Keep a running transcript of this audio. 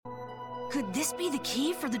Could this be the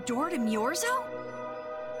key for the door to Myorzo?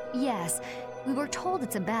 Yes, we were told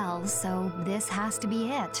it's a bell, so this has to be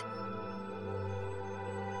it.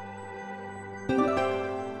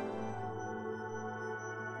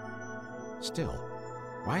 Still,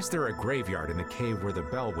 why is there a graveyard in the cave where the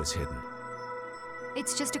bell was hidden?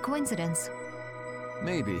 It's just a coincidence.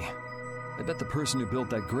 Maybe. I bet the person who built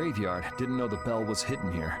that graveyard didn't know the bell was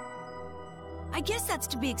hidden here. I guess that's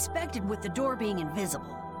to be expected with the door being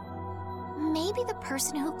invisible. Maybe the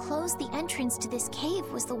person who closed the entrance to this cave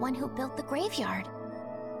was the one who built the graveyard.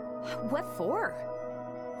 What for?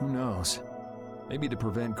 Who knows? Maybe to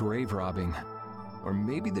prevent grave robbing. Or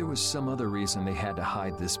maybe there was some other reason they had to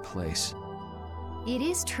hide this place. It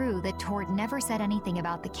is true that Tort never said anything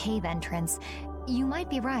about the cave entrance. You might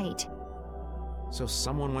be right. So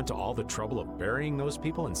someone went to all the trouble of burying those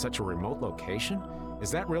people in such a remote location?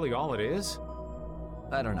 Is that really all it is?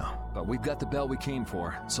 I don't know, but we've got the bell we came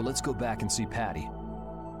for, so let's go back and see Patty.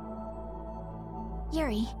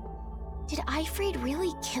 Yuri, did Eifried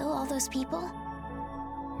really kill all those people?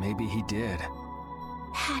 Maybe he did.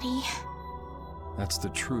 Patty. That's the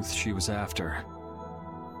truth she was after.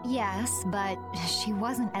 Yes, but she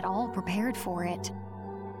wasn't at all prepared for it.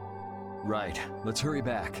 Right, let's hurry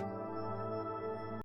back.